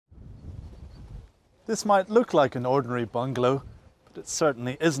This might look like an ordinary bungalow, but it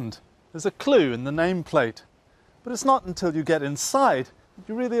certainly isn't. There's a clue in the nameplate. But it's not until you get inside that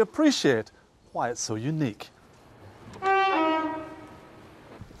you really appreciate why it's so unique.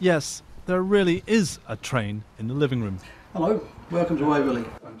 Yes, there really is a train in the living room. Hello, welcome to Waverley.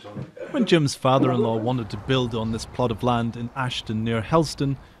 When Jim's father-in-law wanted to build on this plot of land in Ashton near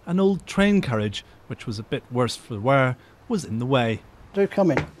Helston, an old train carriage, which was a bit worse for wear, was in the way. Do come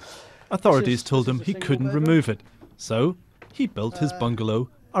in. Authorities told him he couldn't remove it, so he built his bungalow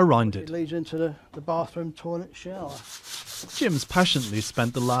around it. It leads into the bathroom, toilet, shower. Jim's passionately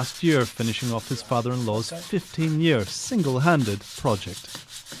spent the last year finishing off his father-in-law's 15-year single-handed project.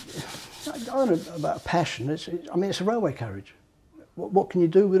 I don't know about passion. It's a railway carriage. What can you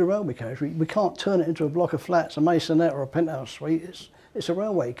do with a railway carriage? We can't turn it into a block of flats, a maisonette or a penthouse suite. It's a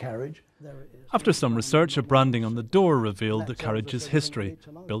railway carriage. After some research, a branding on the door revealed the carriage's history.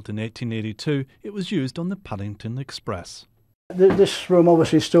 Built in 1882, it was used on the Paddington Express. This room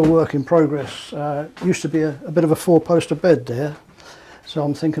obviously is still work in progress. Used to be a bit of a four-poster bed there, so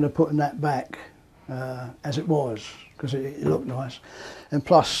I'm thinking of putting that back as it was, because it looked nice. And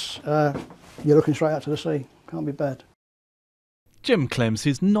plus, you're looking straight out to the sea. Can't be bad. Jim claims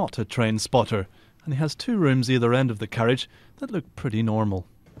he's not a train spotter, and he has two rooms either end of the carriage that look pretty normal.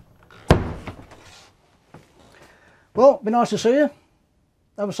 Well, be nice to see you.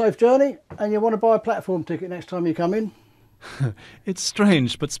 Have a safe journey, and you want to buy a platform ticket next time you come in. It's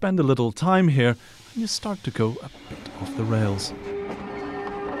strange, but spend a little time here and you start to go a bit off the rails.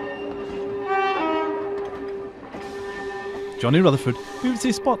 Johnny Rutherford,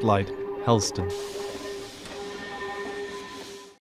 BBC Spotlight, Helston.